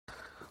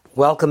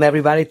Welcome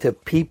everybody to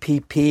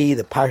PPP,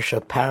 the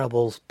Parsha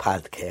Parables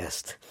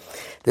podcast.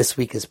 This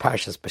week is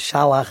Parshas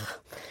Beshalach,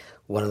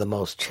 one of the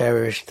most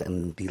cherished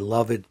and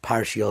beloved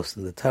Parshios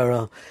in the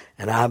Torah,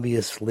 and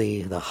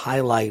obviously the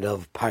highlight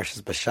of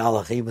Parshas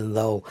Beshalach, even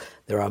though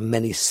there are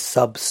many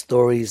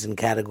sub-stories and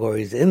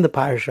categories in the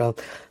Parsha,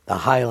 the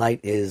highlight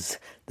is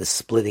the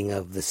splitting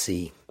of the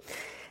sea,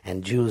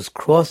 and Jews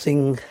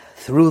crossing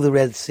through the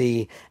Red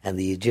Sea and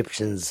the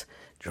Egyptians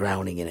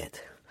drowning in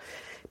it.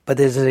 But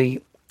there's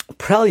a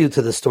prelude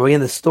to the story,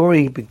 and the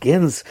story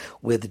begins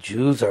with the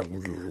Jews are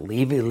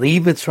leave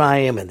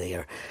Mitzrayim, and they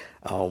are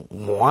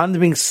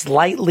wandering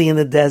slightly in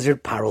the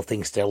desert. Paro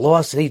thinks they're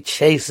lost, and he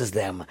chases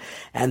them,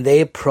 and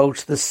they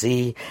approach the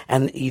sea,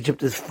 and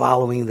Egypt is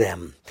following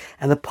them.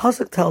 And the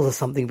pasuk tells us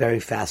something very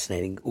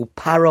fascinating.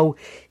 Uparo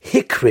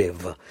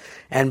hikriv,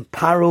 and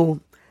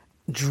Paro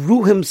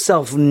drew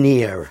himself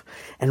near.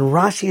 And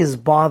Rashi is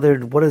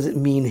bothered. What does it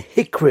mean,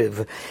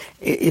 hikriv?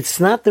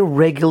 It's not the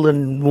regular,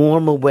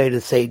 normal way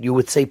to say it. You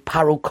would say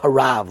Paro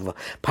karav.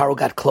 Paro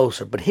got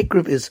closer. But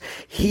hikriv is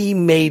he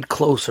made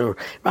closer.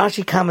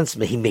 Rashi comments,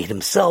 he made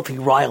himself, he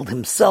riled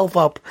himself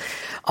up.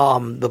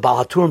 The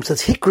Baal HaTurim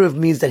says hikriv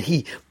means that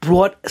he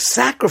brought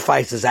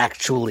sacrifices,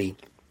 actually,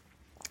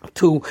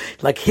 to,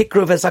 like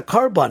hikriv as a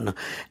karban.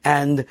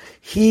 And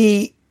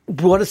he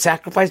brought a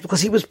sacrifice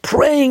because he was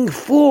praying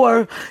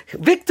for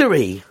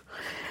victory.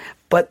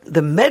 But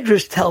the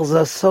Medrash tells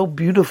us so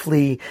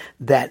beautifully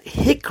that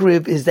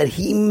hikriv is that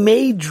he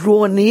may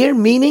draw near,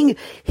 meaning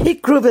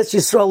hikriv es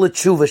Yisrael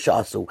l'tshuva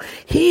shasu.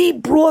 He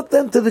brought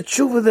them to the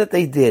tshuva that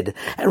they did.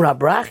 And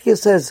Rab Rachia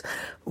says,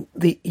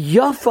 the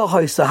yafa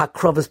hoisa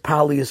hakrovas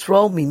parli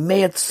Yisrael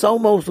mimeit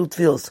somos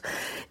utfils.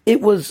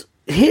 It was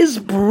his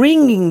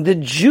bringing the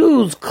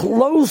Jews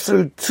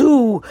closer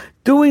to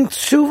doing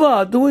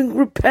tshuva, doing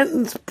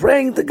repentance,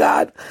 praying to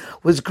God,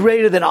 was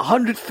greater than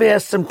 100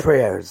 fasts and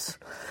prayers.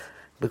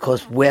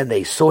 Because when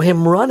they saw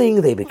him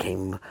running, they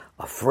became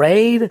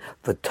afraid.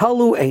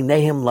 V'talu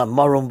einehim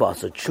lamarum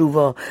b'asa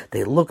tshuva.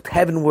 They looked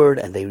heavenward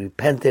and they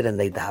repented and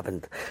they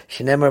davened.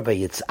 Shneimar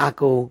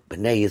v'yitz'aku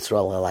b'nei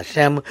Yisrael el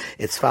Hashem.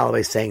 It's followed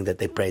by saying that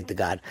they prayed to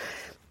God.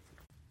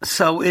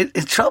 So it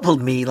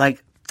troubled me.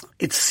 Like,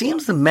 it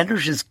seems the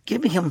Medrash is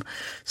giving him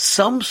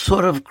some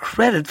sort of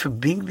credit for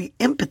being the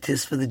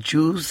impetus for the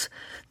Jews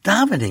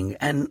davening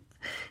and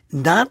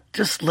not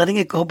just letting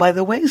it go by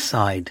the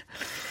wayside.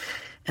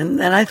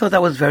 And I thought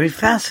that was very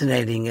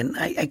fascinating, and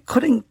I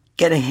couldn't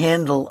get a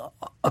handle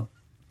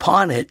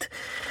upon it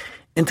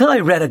until I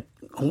read a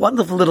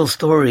wonderful little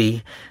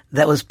story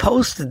that was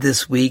posted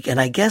this week,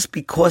 and I guess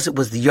because it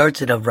was the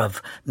yahrzeit of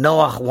Rav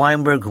Noach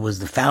Weinberg, who was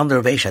the founder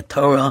of Aish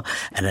HaTorah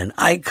and an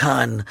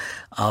icon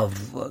of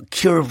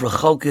Kiruv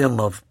Rechokim,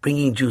 of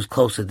bringing Jews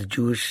closer to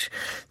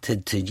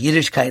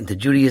Yiddishkeit and to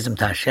Judaism,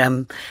 to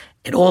Hashem.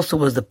 It also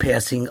was the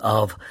passing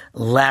of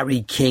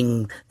Larry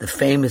King, the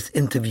famous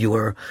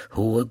interviewer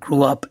who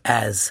grew up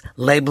as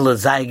Leibler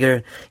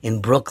Zeiger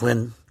in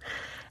Brooklyn.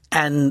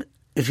 And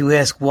if you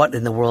ask what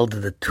in the world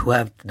do the two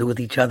have to do with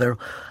each other,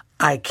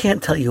 I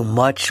can't tell you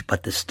much,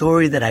 but the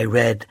story that I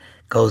read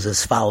goes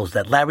as follows,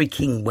 that Larry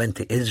King went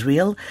to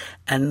Israel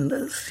and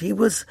he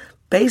was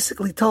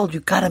basically told, you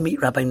gotta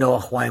meet Rabbi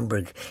Noach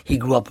Weinberg. He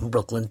grew up in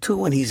Brooklyn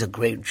too, and he's a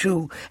great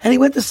Jew, and he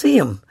went to see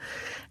him.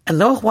 And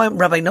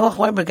Rabbi Noach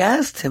Weinberg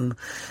asked him,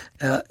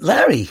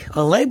 Larry,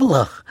 or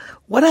Leibler,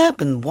 what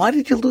happened? Why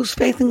did you lose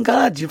faith in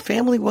God? Your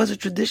family was a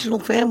traditional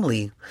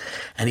family.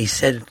 And he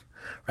said,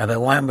 Rabbi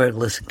Weinberg,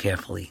 listen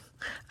carefully.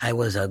 I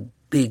was a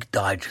big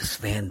Dodgers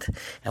fan.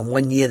 And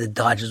one year the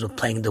Dodgers were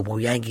playing the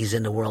Yankees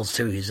in the World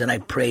Series. And I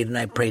prayed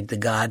to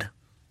God.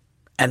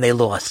 And they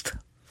lost.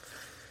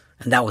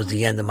 And that was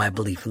the end of my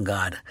belief in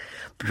God.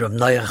 But Rabbi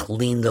Noach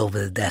leaned over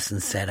the desk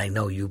and said, I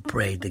know you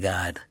prayed to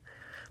God,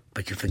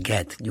 but you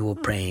forget you were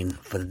praying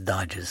for the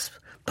Dodgers.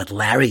 But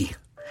Larry,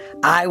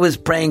 I was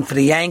praying for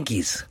the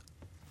Yankees.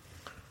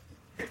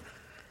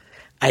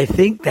 I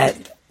think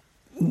that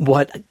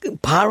what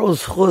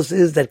Paro's chus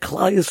is that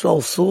Klal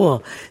Yisrael saw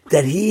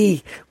that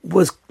he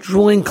was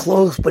drawing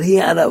close, but he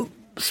had a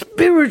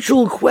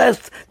spiritual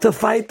quest to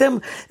fight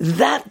them.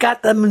 That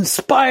got them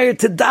inspired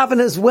to daven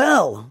as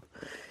well.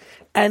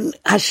 And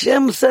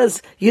Hashem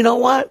says, you know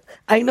what?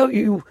 I know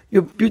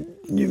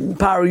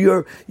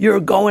Paro, you're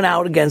going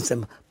out against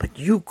them, but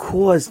you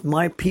caused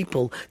my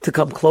people to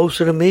come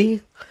closer to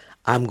me.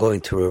 I'm going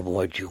to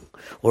reward you,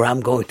 or I'm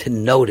going to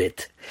note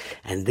it.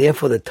 And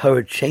therefore the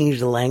Torah changed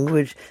the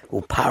language,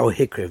 Uparo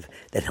hikriv,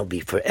 that he'll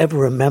be forever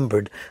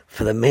remembered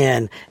for the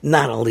man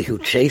not only who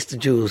chased the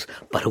Jews,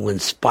 but who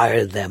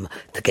inspired them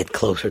to get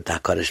closer to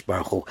HaKadosh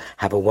Baruch Hu.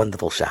 Have a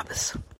wonderful Shabbos.